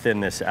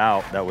thin this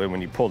out. That way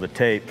when you pull the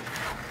tape,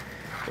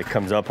 it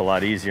comes up a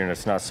lot easier and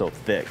it's not so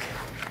thick.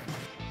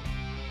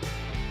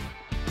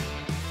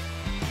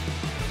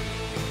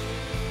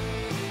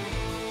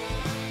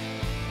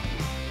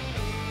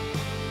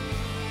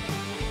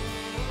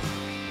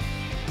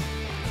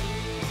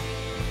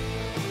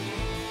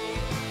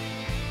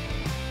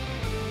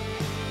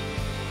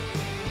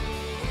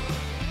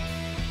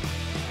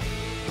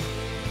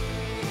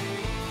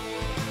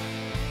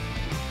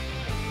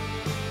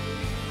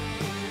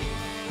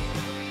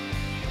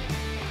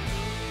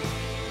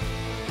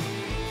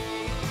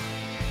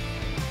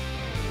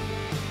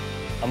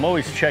 I'm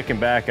always checking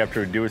back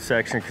after I do a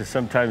section, because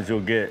sometimes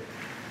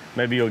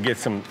maybe you'll get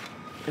some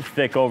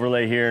thick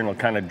overlay here and it'll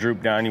kind of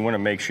droop down. You want to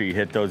make sure you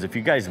hit those. If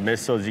you guys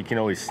miss those, you can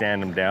always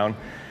sand them down.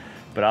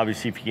 But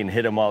obviously if you can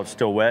hit them while it's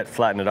still wet,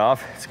 flatten it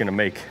off, it's going to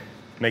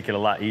make it a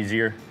lot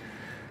easier.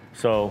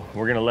 So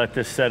we're going to let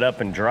this set up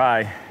and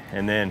dry,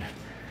 and then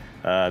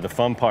the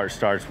fun part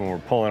starts when we're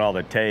pulling all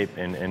the tape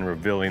and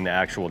revealing the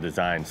actual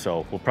design.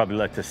 So we'll probably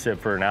let this sit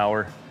for an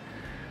hour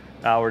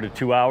to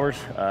 2 hours,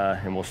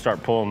 and we'll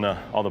start pulling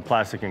all the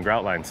plastic and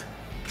grout lines.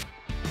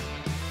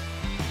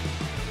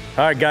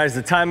 All right, guys,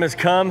 the time has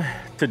come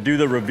to do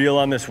the reveal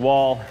on this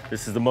wall.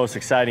 This is the most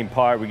exciting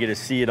part. We get to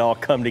see it all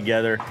come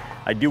together.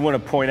 I do want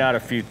to point out a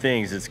few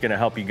things that's going to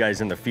help you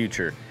guys in the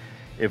future.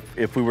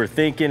 If we were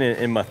thinking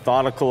and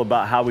methodical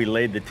about how we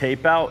laid the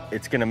tape out,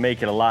 it's going to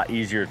make it a lot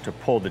easier to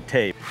pull the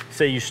tape.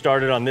 Say you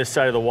started on this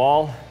side of the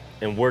wall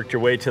and worked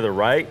your way to the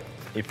right.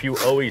 If you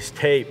always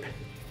tape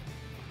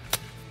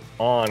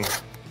on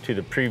to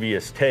the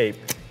previous tape,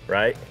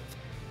 right?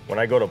 When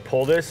I go to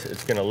pull this,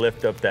 it's gonna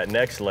lift up that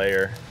next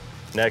layer,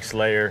 next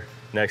layer,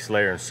 next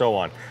layer, and so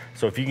on.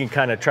 So if you can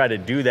kind of try to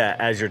do that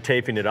as you're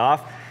taping it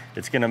off,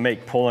 it's gonna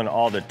make pulling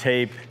all the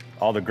tape,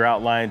 all the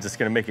grout lines, it's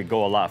gonna make it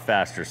go a lot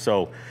faster.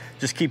 So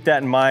just keep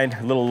that in mind,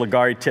 a little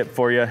Leggari tip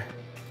for you.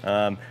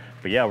 But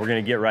yeah, we're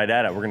gonna get right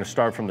at it. We're gonna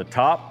start from the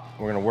top,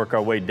 we're gonna work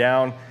our way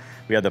down.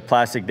 We have the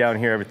plastic down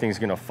here, everything's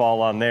gonna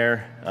fall on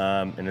there,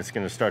 and it's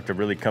gonna start to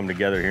really come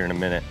together here in a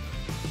minute.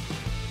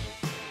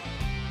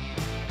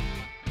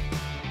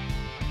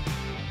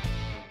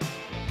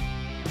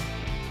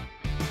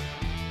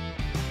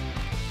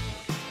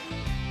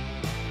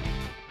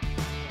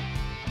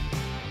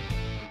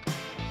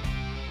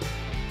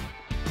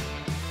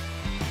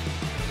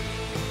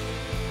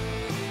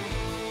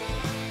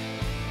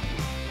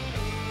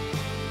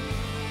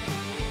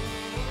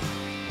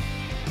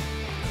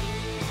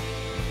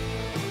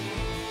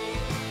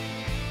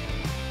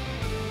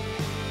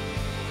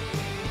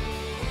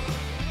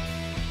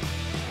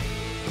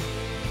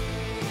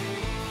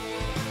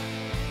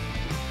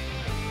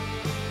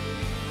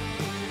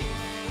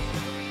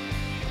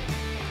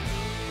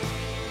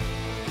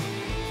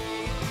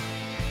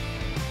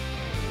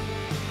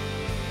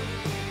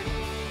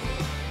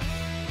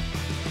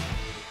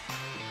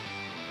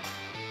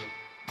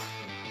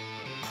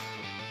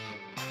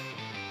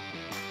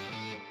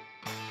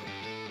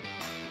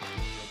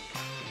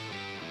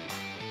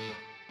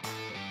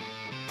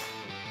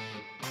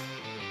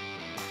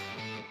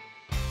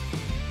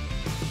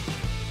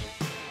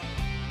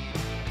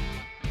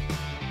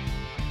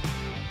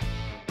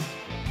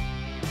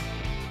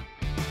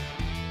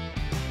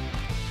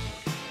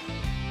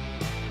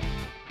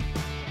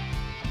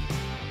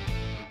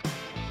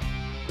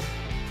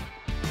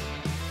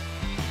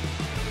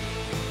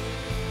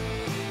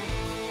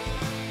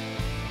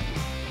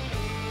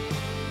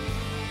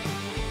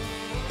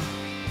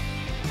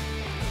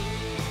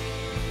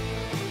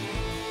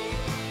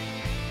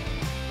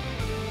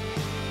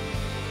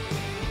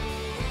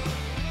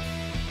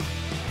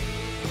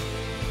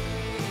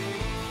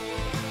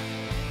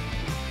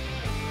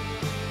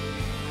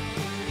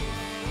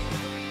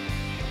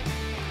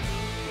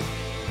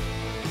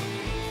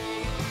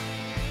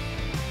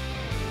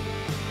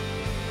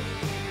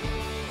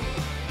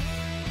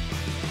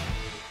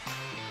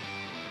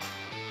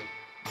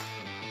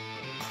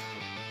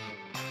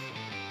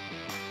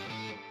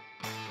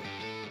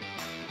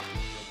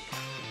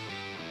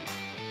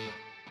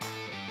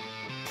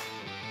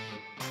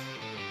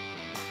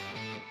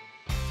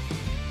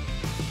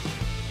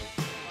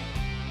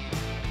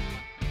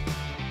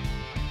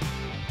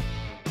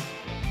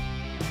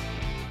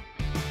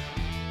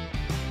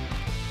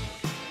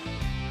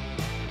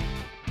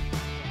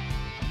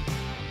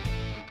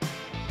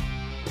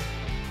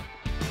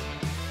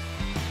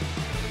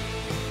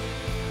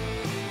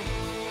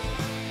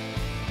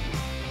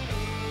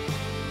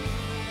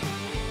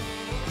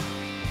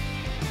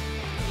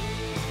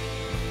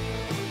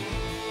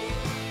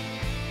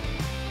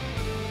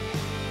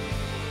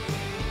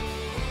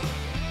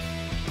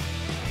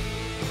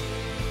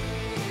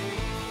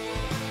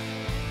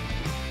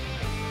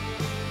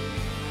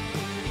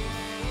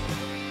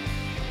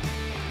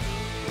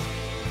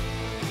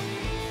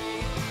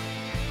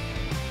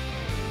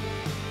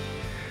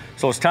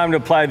 So it's time to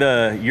apply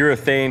the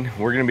urethane.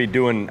 We're gonna be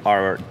doing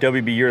our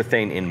WB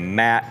urethane in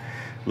matte.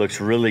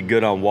 Looks really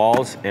good on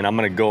walls, and I'm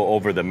gonna go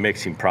over the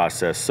mixing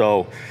process.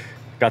 So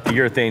got the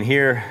urethane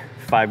here,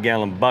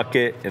 5-gallon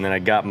bucket, and then I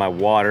got my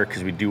water,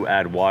 because we do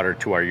add water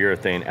to our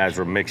urethane as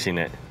we're mixing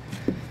it.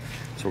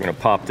 So we're gonna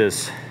pop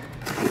this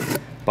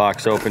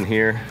box open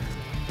here.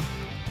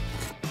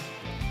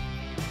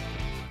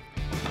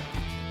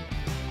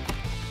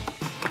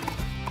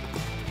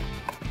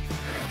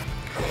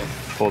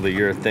 Pull the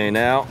urethane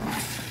out.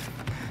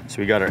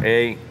 So we got our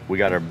A, we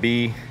got our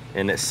B,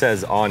 and it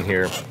says on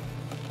here,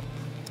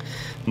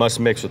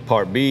 must mix with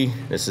part B,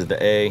 this is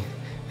the A,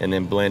 and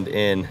then blend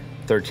in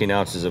 13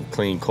 ounces of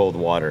clean cold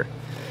water.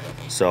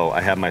 So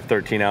I have my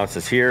 13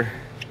 ounces here.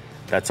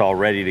 That's all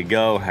ready to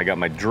go. I got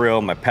my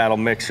drill, my paddle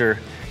mixer.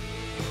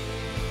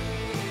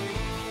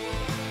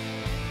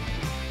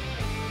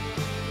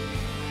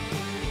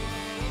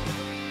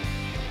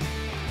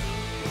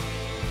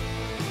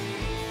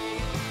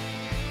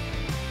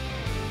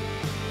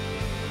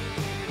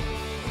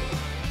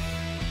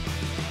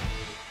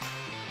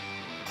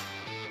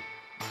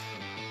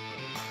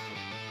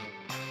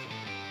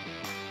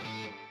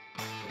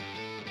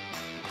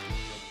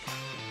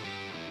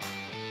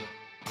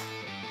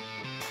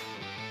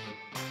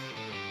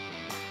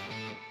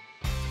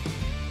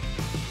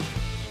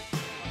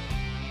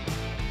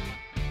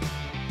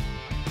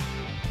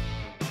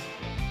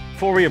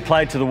 Before we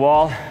apply it to the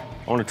wall,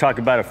 I want to talk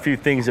about a few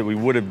things that we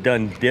would have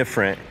done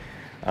different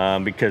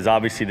because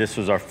obviously this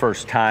was our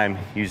first time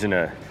using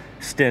a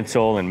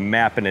stencil and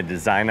mapping a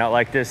design out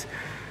like this.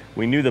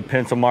 We knew the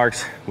pencil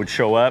marks would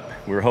show up.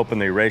 We were hoping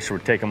the eraser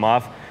would take them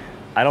off.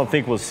 I don't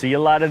think we'll see a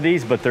lot of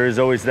these, but there is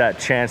always that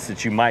chance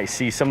that you might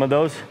see some of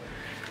those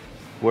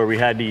where we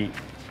had to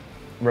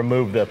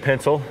remove the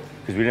pencil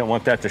because we didn't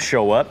want that to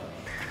show up.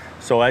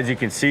 So as you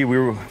can see, we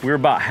were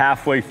about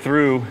halfway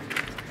through,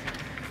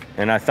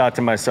 and I thought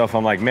to myself,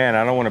 I'm like, man,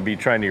 I don't want to be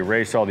trying to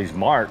erase all these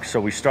marks.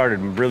 So we started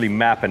really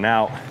mapping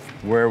out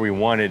where we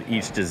wanted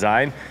each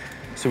design.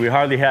 So we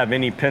hardly have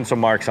any pencil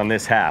marks on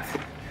this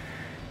half.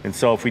 And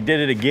so if we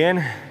did it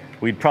again,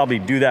 we'd probably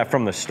do that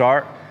from the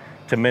start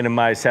to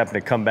minimize having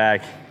to come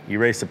back,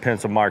 erase the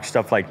pencil marks,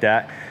 stuff like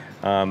that.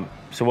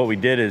 So what we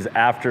did is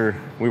after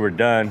we were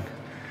done,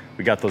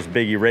 we got those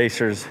big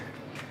erasers,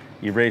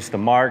 erased the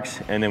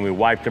marks, and then we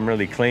wiped them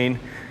really clean.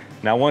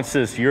 Now, once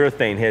this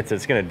urethane hits,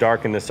 it's gonna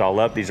darken this all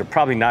up. These are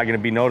probably not gonna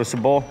be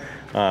noticeable.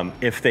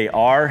 If they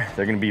are,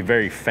 they're gonna be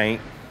very faint.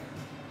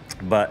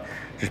 But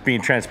just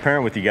being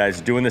transparent with you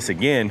guys, doing this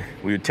again,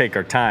 we would take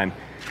our time,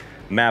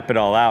 map it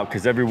all out,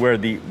 because everywhere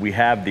we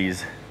have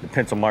these, the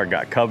pencil mark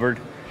got covered,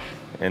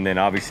 and then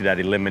obviously that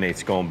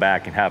eliminates going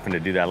back and having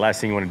to do that.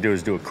 Last thing you wanna do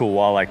is do a cool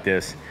wall like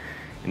this,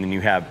 and then you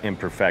have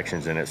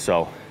imperfections in it.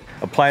 So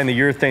applying the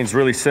urethane is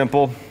really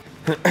simple.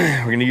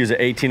 We're gonna use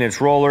an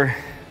 18-inch roller.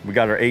 We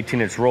got our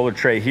 18-inch roller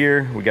tray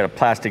here. We got a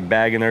plastic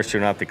bag in there so you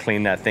don't have to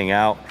clean that thing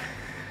out.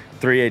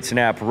 3/8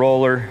 snap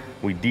roller.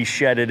 We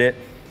de-shedded it,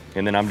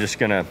 and then I'm just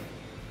gonna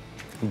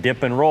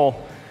dip and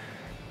roll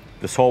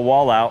this whole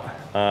wall out.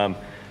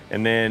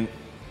 And then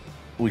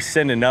we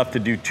send enough to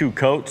do 2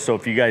 coats. So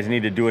if you guys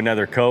need to do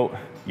another coat,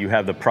 you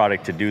have the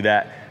product to do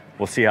that.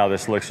 We'll see how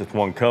this looks with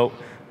 1 coat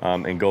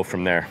and go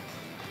from there.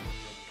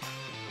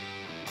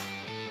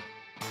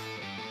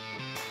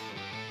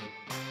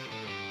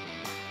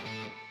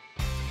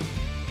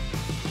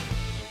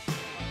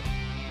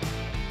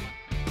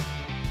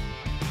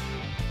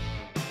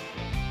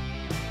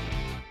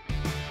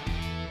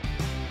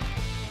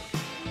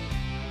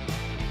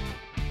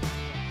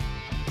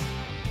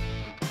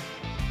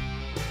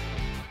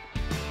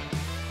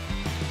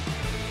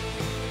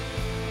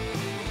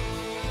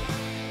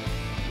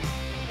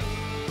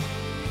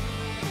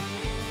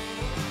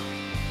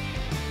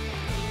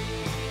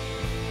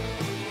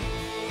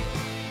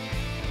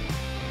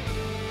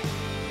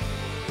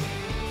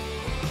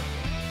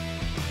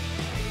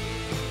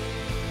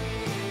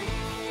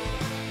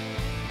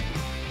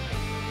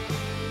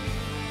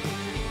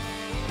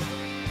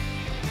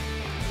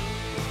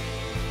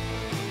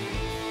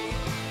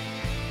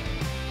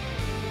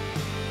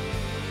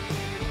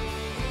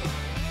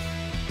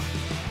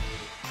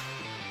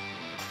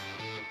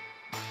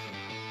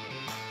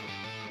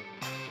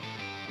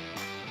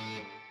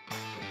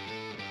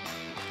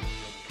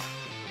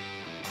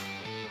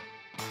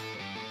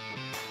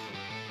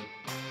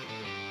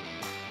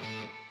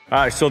 All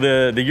right, so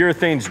the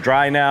urethane's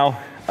dry now.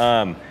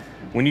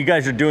 When you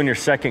guys are doing your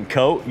second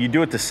coat, you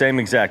do it the same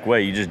exact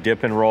way. You just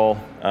dip and roll.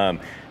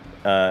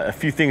 A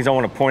few things I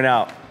want to point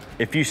out.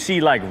 If you see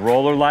like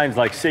roller lines,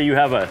 like say you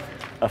have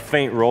a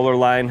faint roller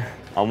line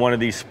on one of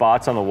these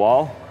spots on the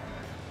wall,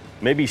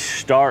 maybe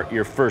start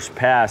your first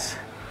pass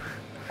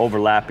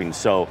overlapping.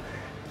 So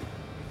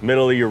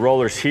middle of your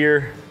roller's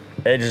here,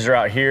 edges are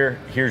out here,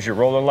 here's your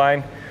roller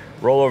line.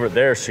 Roll over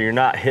there so you're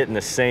not hitting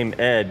the same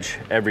edge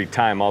every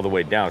time all the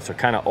way down. So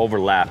kind of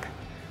overlap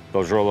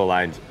those roller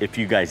lines if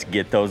you guys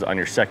get those on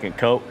your second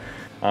coat.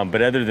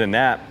 But other than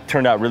that,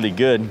 turned out really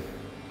good.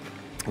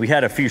 We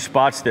had a few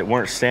spots that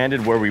weren't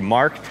sanded where we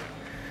marked,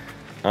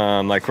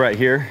 like right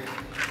here.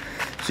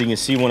 So you can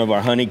see one of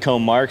our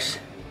honeycomb marks.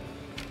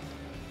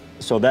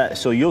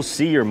 So you'll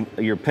see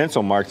your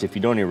pencil marks if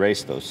you don't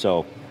erase those.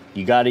 So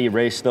you got to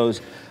erase those.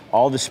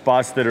 All the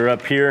spots that are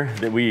up here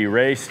that we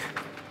erased,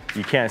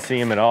 you can't see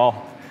them at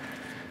all.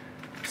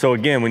 So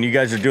again, when you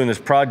guys are doing this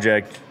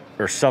project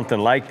or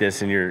something like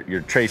this and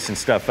you're tracing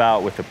stuff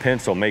out with a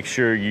pencil, make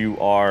sure you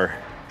are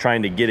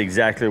trying to get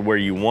exactly where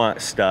you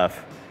want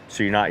stuff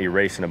so you're not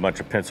erasing a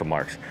bunch of pencil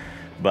marks.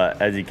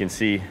 But as you can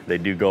see, they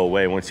do go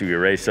away once you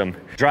erase them.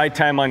 Dry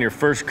time on your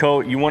first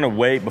coat, you wanna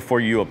wait before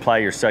you apply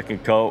your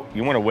second coat.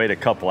 You wanna wait a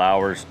couple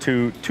hours,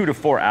 2 to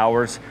 4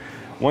 hours.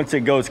 Once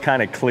it goes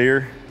kind of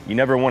clear, you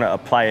never wanna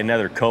apply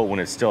another coat when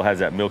it still has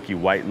that milky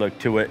white look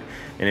to it.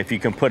 And if you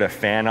can put a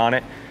fan on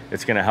it,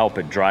 it's gonna help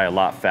it dry a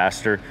lot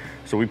faster.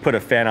 So we put a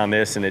fan on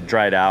this and it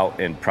dried out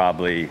in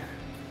probably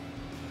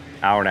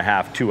hour and a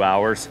half, 2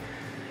 hours.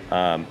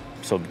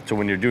 So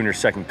when you're doing your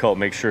second coat,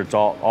 make sure it's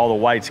all the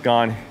white's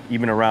gone,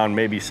 even around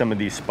maybe some of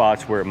these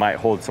spots where it might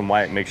hold some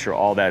white, make sure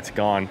all that's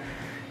gone,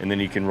 and then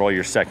you can roll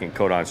your second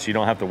coat on. So you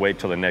don't have to wait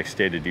till the next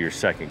day to do your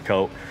second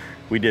coat.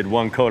 We did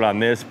one coat on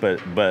this,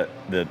 but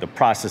the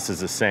process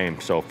is the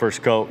same. So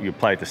first coat, you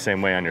apply it the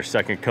same way on your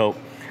second coat.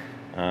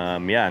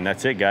 Yeah, and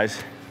that's it,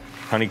 guys.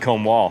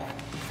 Honeycomb wall.